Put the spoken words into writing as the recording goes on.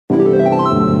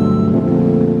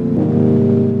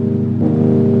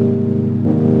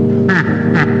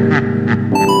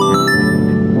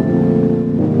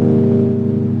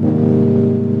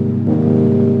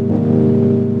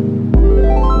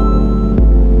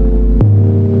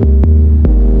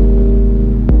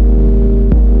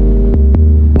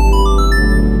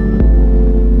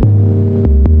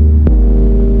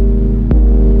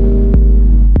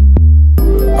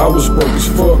broke as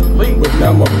fuck, but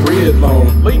now my bread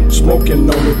long. Smoking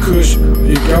on the kush,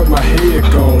 it got my head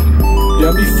gone.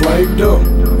 Got me flamed up,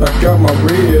 I got my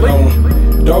red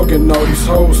on. Dogging all these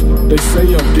hoes, they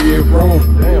say I'm dead wrong.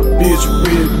 Bitch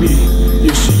with me,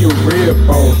 yeah, she a red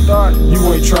bone.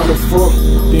 You ain't tryna fuck,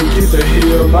 then get the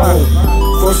hell on.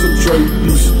 For some Dre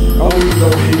beats, I don't need no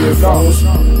headphones.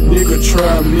 Nigga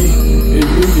try me, and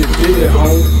then you dead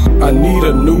home. I need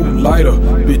a new lighter,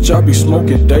 bitch, I be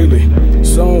smoking daily.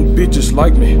 Some bitches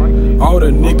like me, all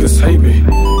the niggas hate me.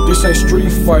 This ain't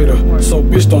Street Fighter, so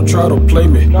bitch don't try to play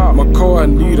me. My car, I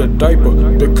need a diaper,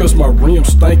 because my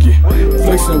rims stanky.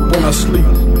 Flexing when I sleep,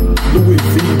 Louis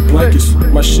V blankets.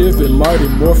 My Chevy Mighty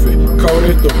Morphin, call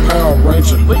it the Power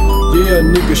Ranger. Yeah,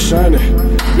 nigga shining,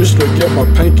 bitch look at my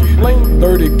pinky.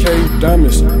 30K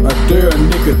diamonds, I dare a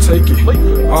nigga take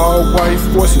it. All white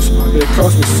forces, it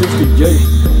cost me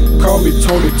 68. Call me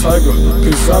Tony Tiger,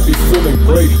 cause I be feeling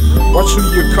great. Watch who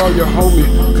you call your homie,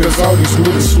 cause all these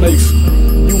niggas snakes.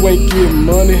 You ain't getting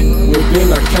money, well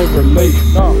then I can't relate.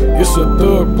 It's a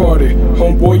third party,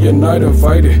 homeboy you're not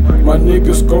invited. My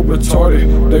niggas go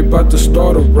retarded, they bout to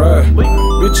start a ride.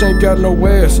 Bitch ain't got no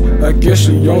ass, I guess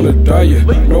she on a diet.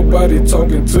 Nobody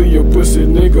talking to you, pussy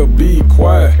nigga, be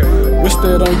quiet. What's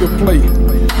that on your plate?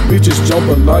 Bitches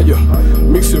jambalaya,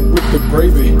 mix it with the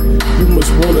gravy, you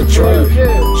must wanna try it.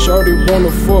 Shawty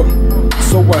wanna fuck,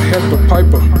 so I had to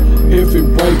pipe her.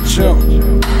 Heavyweight champ,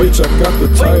 bitch I got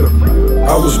the title.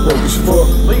 I was broke as fuck,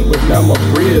 but now my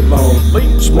bread long.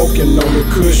 Smoking on the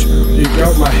kush, it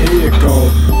got my head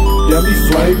gone. Got me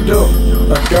flamed up,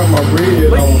 I got my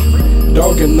red on.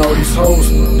 Dogging all these hoes,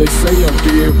 they say I'm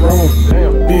dead wrong.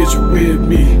 Bitch with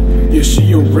me, yeah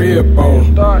she a red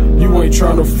bone. You ain't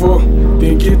tryna fuck,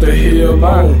 then get the hell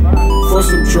on. For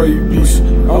some Dre beats,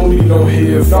 I don't need no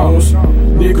headphones.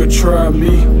 Nigga try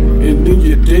me, and then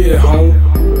you're dead home.